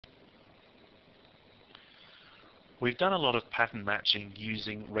We've done a lot of pattern matching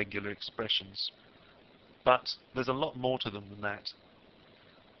using regular expressions, but there's a lot more to them than that.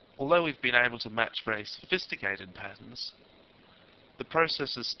 Although we've been able to match very sophisticated patterns, the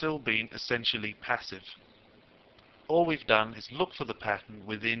process has still been essentially passive. All we've done is look for the pattern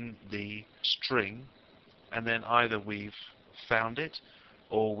within the string, and then either we've found it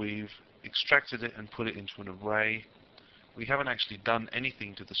or we've extracted it and put it into an array. We haven't actually done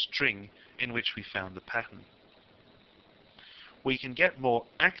anything to the string in which we found the pattern. We can get more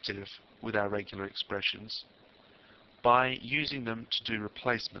active with our regular expressions by using them to do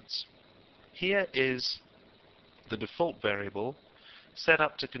replacements. Here is the default variable set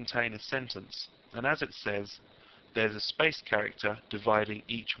up to contain a sentence, and as it says, there's a space character dividing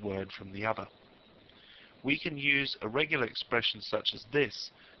each word from the other. We can use a regular expression such as this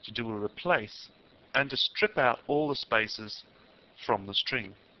to do a replace and to strip out all the spaces from the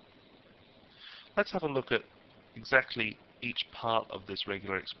string. Let's have a look at exactly each part of this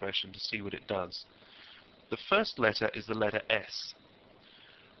regular expression to see what it does. The first letter is the letter S.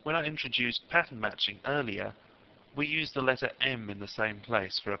 When I introduced pattern matching earlier, we used the letter M in the same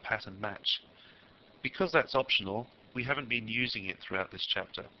place for a pattern match. Because that's optional, we haven't been using it throughout this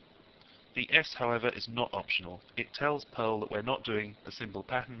chapter. The S, however, is not optional. It tells Perl that we're not doing a simple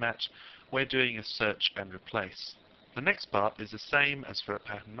pattern match, we're doing a search and replace. The next part is the same as for a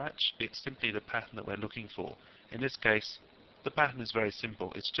pattern match. It's simply the pattern that we're looking for. In this case, the pattern is very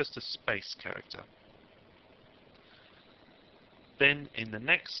simple. It's just a space character. Then, in the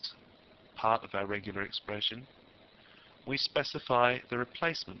next part of our regular expression, we specify the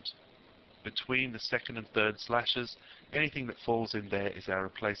replacement. Between the second and third slashes, anything that falls in there is our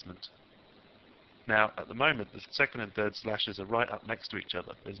replacement. Now, at the moment, the second and third slashes are right up next to each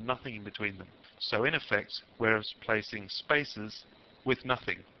other. There's nothing in between them. So, in effect, we're replacing spaces with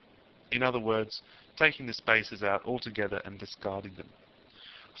nothing. In other words, taking the spaces out altogether and discarding them.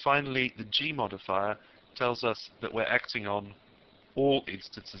 Finally, the G modifier tells us that we're acting on all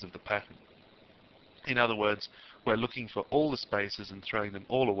instances of the pattern. In other words, we're looking for all the spaces and throwing them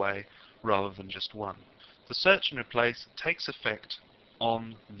all away rather than just one. The search and replace takes effect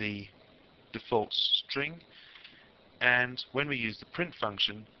on the default string, and when we use the print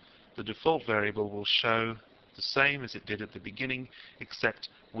function, the default variable will show the same as it did at the beginning, except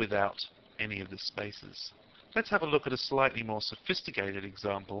without any of the spaces. Let's have a look at a slightly more sophisticated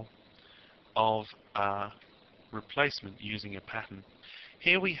example of a replacement using a pattern.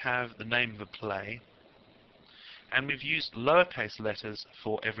 Here we have the name of a play, and we've used lowercase letters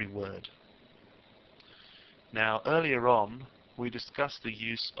for every word. Now, earlier on, we discussed the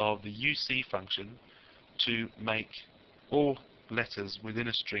use of the UC function to make all letters within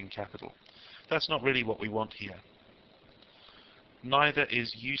a string capital. That's not really what we want here. Neither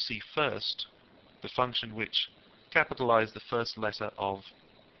is UC first, the function which capitalizes the first letter of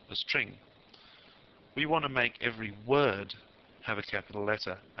a string. We want to make every word have a capital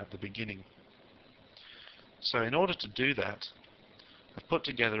letter at the beginning. So in order to do that, I've put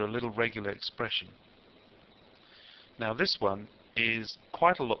together a little regular expression. Now this one is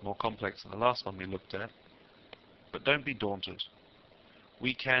quite a lot more complex than the last one we looked at, but don't be daunted.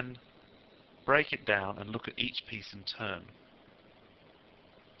 We can break it down and look at each piece in turn.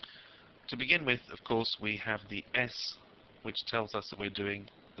 To begin with, of course, we have the S, which tells us that we're doing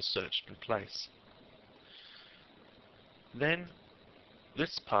the search and replace. Then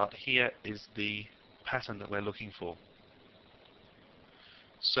this part here is the pattern that we're looking for.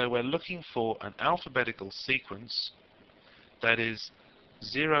 So we're looking for an alphabetical sequence that is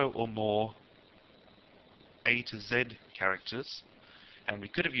 0 or more A to Z characters, and we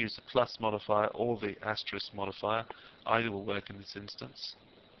could have used the plus modifier or the asterisk modifier. Either will work in this instance.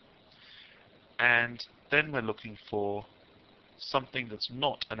 And then we're looking for something that's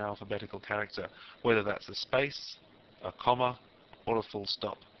not an alphabetical character, whether that's a space, a comma, or a full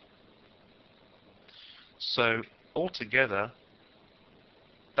stop. So altogether,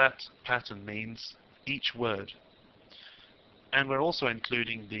 that pattern means each word. And we're also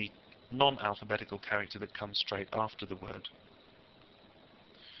including the non-alphabetical character that comes straight after the word.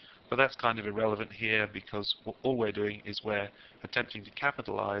 But that's kind of irrelevant here, because all we're doing is we're attempting to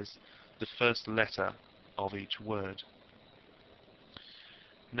capitalize the first letter of each word.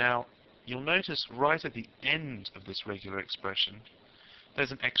 Now, you'll notice right at the end of this regular expression,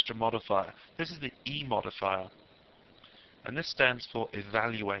 there's an extra modifier. This is the E modifier, and this stands for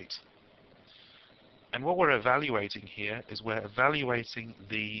evaluate. And what we're evaluating here is we're evaluating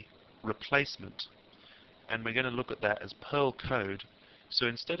the replacement, and we're going to look at that as Perl code. So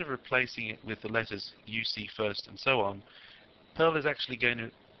instead of replacing it with the letters UC first and so on, Perl is actually going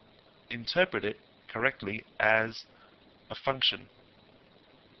to interpret it correctly as a function.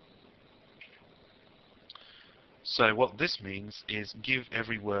 So what this means is give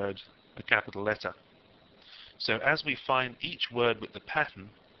every word a capital letter. So as we find each word with the pattern,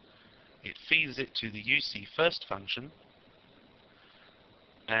 it feeds it to the UC first function,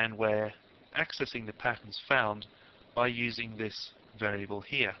 and we're accessing the patterns found by using this variable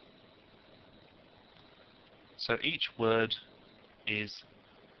here. So each word is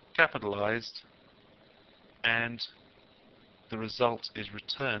capitalized, and the result is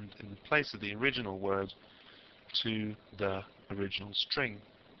returned in the place of the original word to the original string.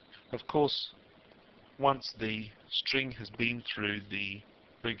 Of course, once the string has been through the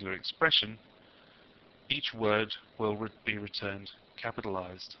regular expression, each word will be returned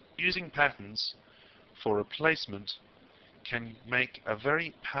capitalized. Using patterns for replacement can make a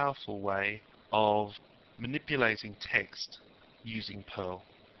very powerful way of manipulating text using Perl.